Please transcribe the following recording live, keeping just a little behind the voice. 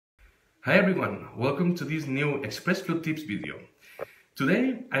Hi everyone, welcome to this new Express Flute Tips video.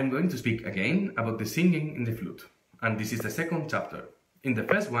 Today I'm going to speak again about the singing in the flute, and this is the second chapter. In the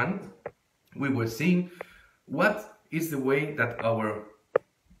first one, we were seeing what is the way that our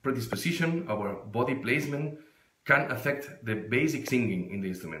predisposition, our body placement can affect the basic singing in the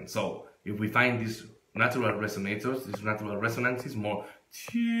instrument. So if we find these natural resonators, these natural resonances more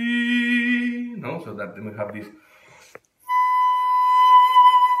no, so that then we have this.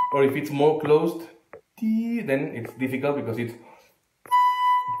 Or if it's more closed, then it's difficult because it's...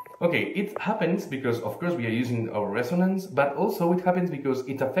 Okay, it happens because of course we are using our resonance, but also it happens because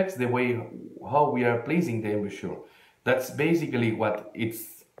it affects the way how we are placing the embouchure. That's basically what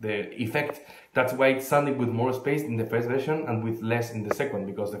it's the effect. That's why it's sounding with more space in the first version and with less in the second,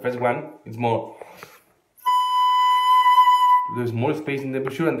 because the first one is more... There's more space in the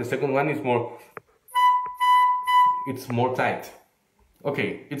embouchure, and the second one is more... It's more tight.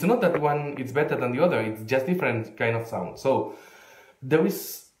 Okay, it's not that one is better than the other, it's just different kind of sound. So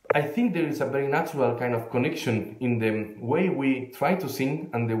I think there is a very natural kind of connection in the way we try to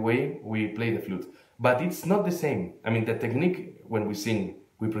sing and the way we play the flute. But it's not the same. I mean, the technique when we sing,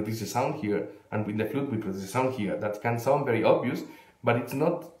 we produce a sound here, and with the flute we produce a sound here. That can sound very obvious, but it's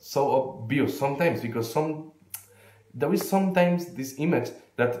not so obvious sometimes, because there is sometimes this image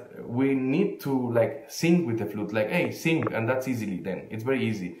that we need to like sing with the flute, like, hey, sing, and that's easily then. It's very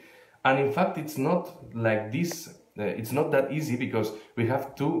easy. And in fact, it's not like this. It's not that easy, because we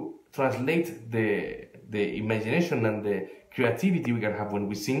have to translate the imagination and the creativity we can have when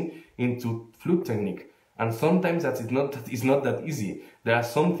we sing into flute technique. And sometimes it's not that easy. There are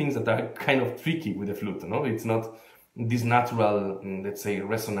some things that are kind of tricky with the flute, no? It's not this natural, let's say,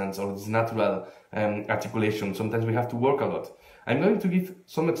 resonance or this natural articulation. Sometimes we have to work a lot. I'm going to give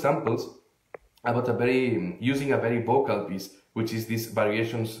some examples about using a very vocal piece, which is these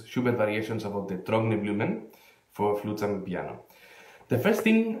variations, Schubert variations about the Trockene Blumen for flute and piano. The first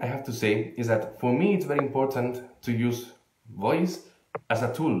thing I have to say is that for me it's very important to use voice as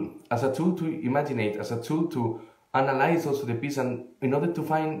a tool to imaginate, as a tool to analyze also the piece, and in order to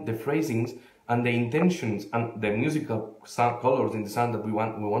find the phrasings and the intentions and the musical colors in the sound that we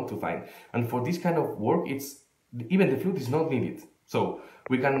want to find. And for this kind of work, even the flute is not needed. So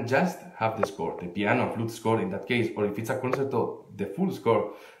we can just have the score, the piano flute score in that case, or if it's a concerto, the full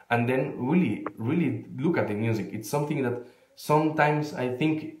score, and then really look at the music. It's something that sometimes I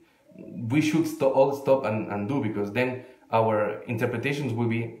think we should all stop and do, because then our interpretations will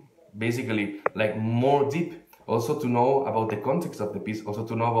be basically like more deep. Also to know about the context of the piece, also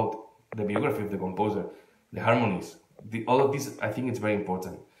to know about the biography of the composer, the harmonies, all of this. I think it's very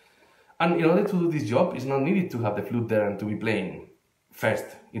important. And in order to do this job, it's not needed to have the flute there and to be playing first.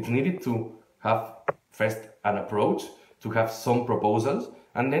 It's needed to have first an approach, to have some proposals,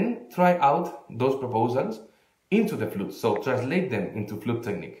 and then try out those proposals into the flute. So translate them into flute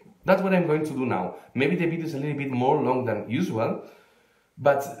technique. That's what I'm going to do now. Maybe the video is a little bit more long than usual,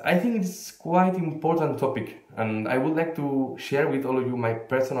 but I think it's quite important topic, and I would like to share with all of you my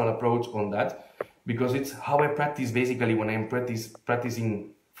personal approach on that, because it's how I practice basically when I'm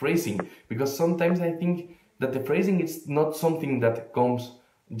practicing phrasing. Because sometimes I think that the phrasing is not something that comes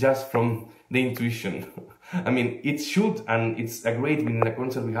just from the intuition. I mean, it should, and it's a great when in a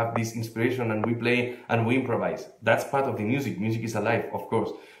concert we have this inspiration and we play and we improvise. That's part of the music. Music is alive, of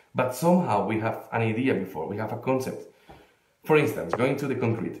course. But somehow we have an idea before, we have a concept. For instance, going to the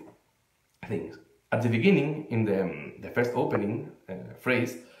concrete things. At the beginning, in the first opening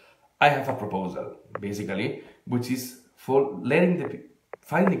phrase, I have a proposal, basically, which is for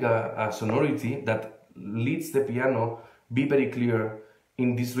finding a sonority that leads the piano be very clear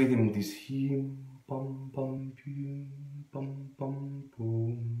in this rhythm, this him, pum, pum, pum, pum,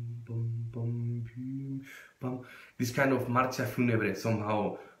 pum, pum, pum, pum, this kind of marcha funebre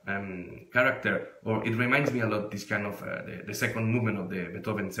somehow character, or it reminds me a lot this kind of the second movement of the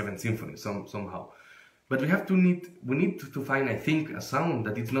Beethoven 7th Symphony somehow. But we need to find, I think, a sound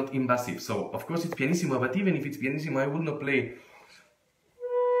that is not invasive. So of course it's pianissimo, but even if it's pianissimo, I will not play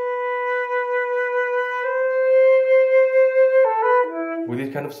with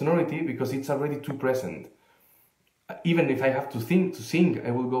this kind of sonority, because it's already too present. Even if I have to sing,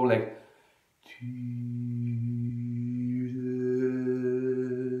 I will go like...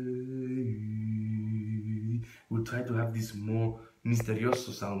 We'll try to have this more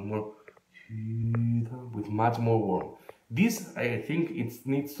misterioso sound, more with much more warmth. This, I think, it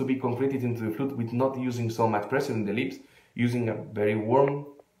needs to be concreted into the flute with not using so much pressure in the lips, using a very warm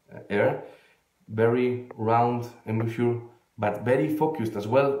air, very round embouchure, but very focused as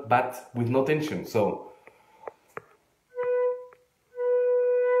well, but with no tension. So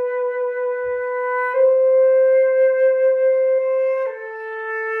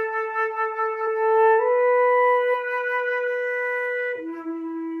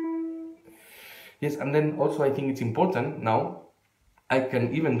details. And then also I think it's important now, I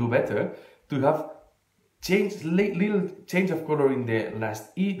can even do better to have little change of color in the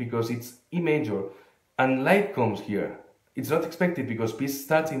last E, because it's E major and light comes here. It's not expected because piece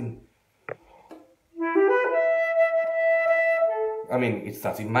starts in, I mean, it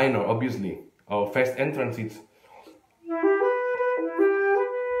starts in minor, obviously. Our first entrance is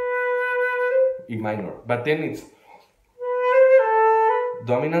E minor, but then it's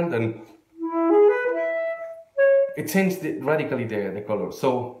dominant and it changed radically the color.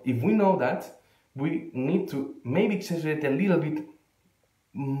 So if we know that, we need to maybe exaggerate a little bit,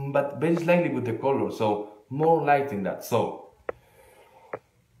 but very slightly with the color, so more light in that. So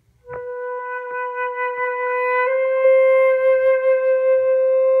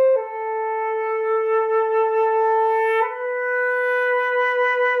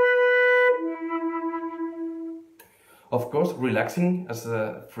of course, relaxing as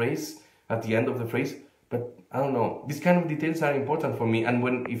a phrase at the end of the phrase, but I don't know, these kind of details are important for me.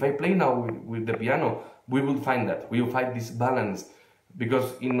 And if I play now with the piano, we will find that. We will find this balance,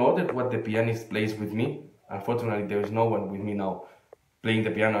 because in order what the pianist plays with me, unfortunately there is no one with me now playing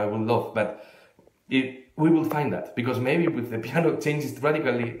the piano I would love, but we will find that, because maybe with the piano it changes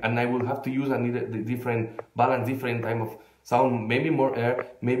radically and I will have to use the different balance, different type of sound, maybe more air,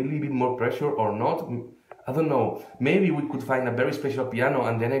 maybe a little bit more pressure or not. I don't know, maybe we could find a very special piano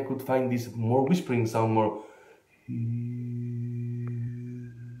and then I could find this more whispering sound, more,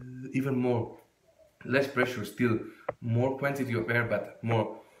 even more, less pressure still, more quantity of air, but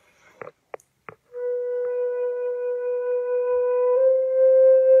more.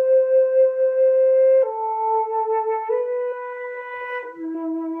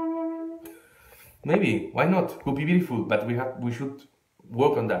 Maybe, why not? Could be beautiful, but we should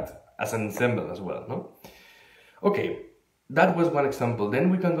work on that as an ensemble as well, no? Okay, that was one example.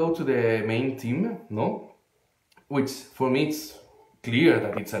 Then we can go to the main theme, no? Which for me it's clear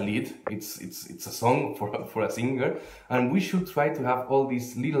that it's a lead, it's a song for a singer, and we should try to have all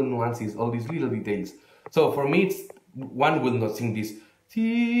these little nuances, all these little details. So for me, one will not sing this.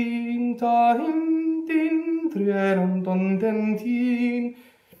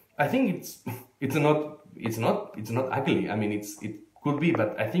 I think it's not ugly. I mean, it could be,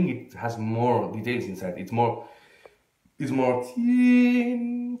 but I think it has more details inside. It's more. It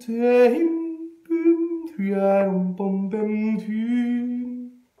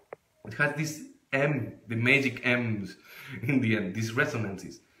has this M, the magic M's in the end, these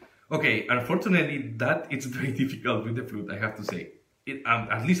resonances. Okay, unfortunately, that it's very difficult with the flute, I have to say.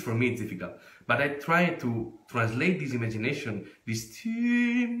 At least for me, it's difficult. But I try to translate this imagination, this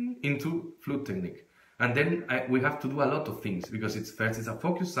tune, into flute technique. And then we have to do a lot of things, because first it's a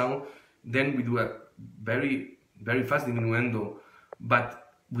focus sound, then we do a very, very fast diminuendo,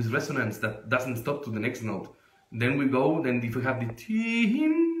 but with resonance that doesn't stop to the next note. Then if we have the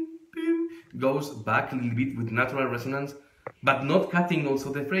tim, goes back a little bit with natural resonance, but not cutting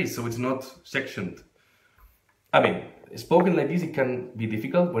also the phrase, so it's not sectioned. I mean, spoken like this, it can be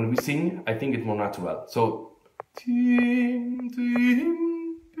difficult. When we sing, I think it's more natural. So,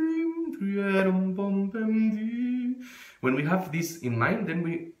 when we have this in mind, then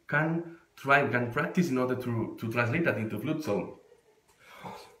we can practice in order to translate that into flute. So,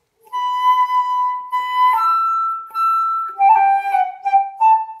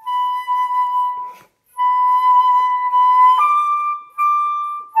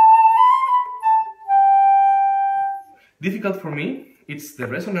 difficult for me, it's the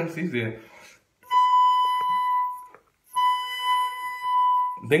resonances,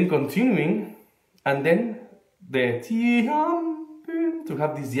 then continuing, and then the to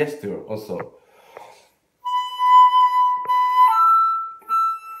have this gesture also.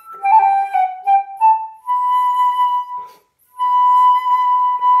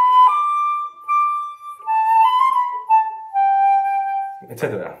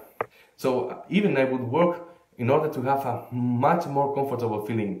 Etc. So even I would work in order to have a much more comfortable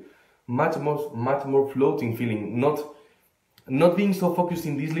feeling, much more floating feeling, not being so focused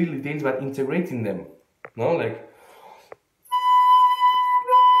in these little details, but integrating them, no, like.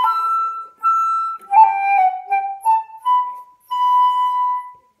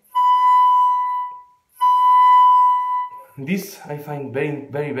 This I find very,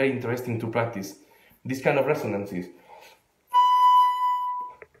 very, very interesting to practice, this kind of resonances.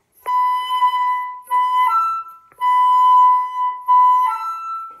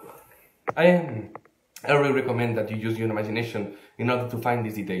 I really recommend that you use your imagination in order to find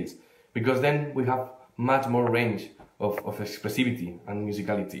these details, because then we have much more range of expressivity and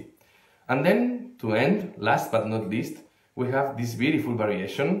musicality. And then, to end, last but not least, we have this beautiful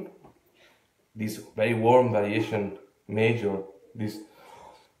variation this very warm variation major, this.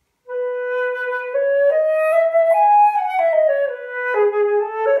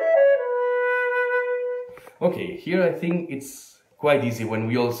 Okay, here I think it's quite easy when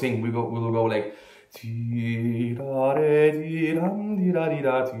we all sing. We'll go like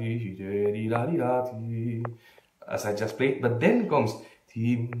as I just played, but then comes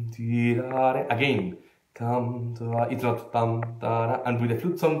again. It's not tam ta, and with the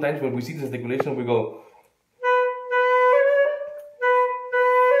flute sometimes when we see this articulation we go.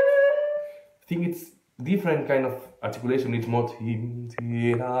 I think it's different kind of articulation. It's more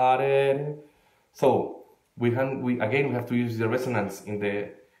so. We have to use the resonance in the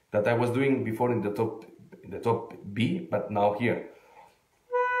that I was doing before in the top B, but now here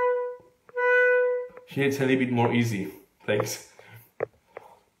it's a little bit more easy. Thanks.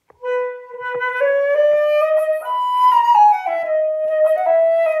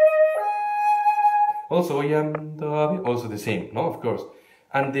 Also also the same, no, of course,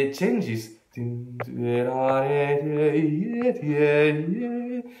 and the changes.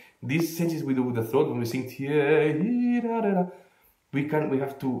 These changes we do with the throat when we sing. We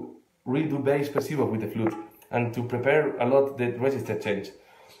have to really do very specific with the flute and to prepare a lot the register change.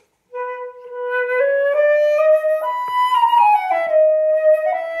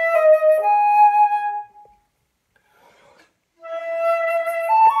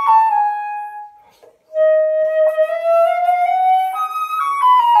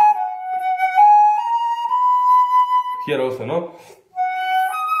 Here also, no?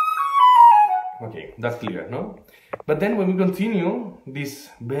 Okay, that's clear, no? But then when we continue this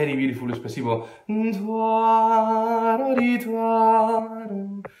very beautiful espressivo,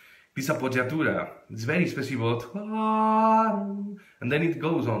 this appoggiatura, it's very espressivo, and then it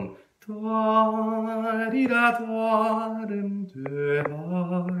goes on.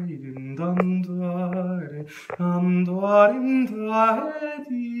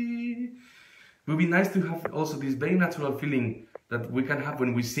 It would be nice to have also this very natural feeling that we can have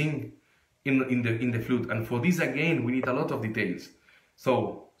when we sing in the flute, and for this again we need a lot of details.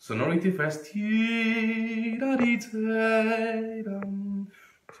 So sonority first. And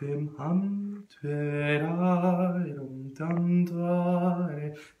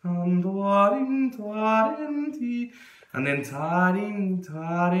then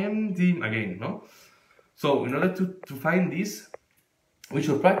again, no? So in order to find this, we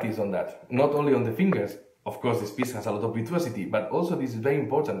should practice on that, not only on the fingers. Of course, this piece has a lot of virtuosity, but also this is very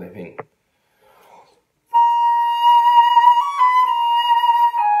important, I think.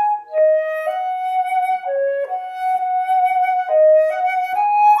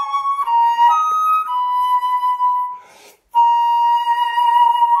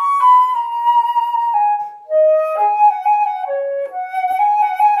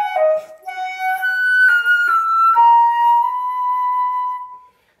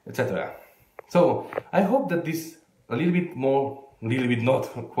 Etc. So I hope that this a little bit not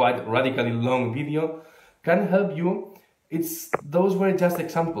quite radically long video can help you. Those were just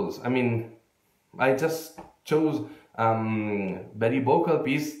examples. I mean, I just chose very vocal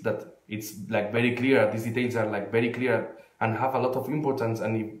piece that it's like very clear. These details are like very clear and have a lot of importance.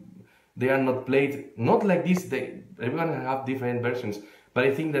 And if they are not played not like this, everyone have different versions. But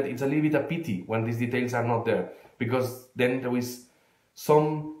I think that it's a little bit a pity when these details are not there, because then there is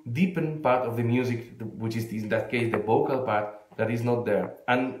some deepened part of the music, which is in that case the vocal part, that is not there.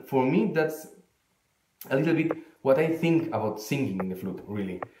 And for me, that's a little bit what I think about singing in the flute,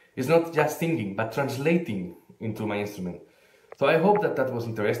 really. It's not just singing, but translating into my instrument. So I hope that that was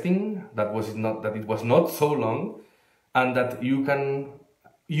interesting, that it was not so long, and that you can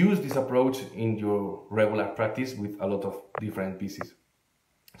use this approach in your regular practice with a lot of different pieces.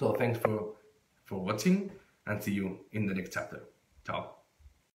 So thanks for watching, and see you in the next chapter. Ciao.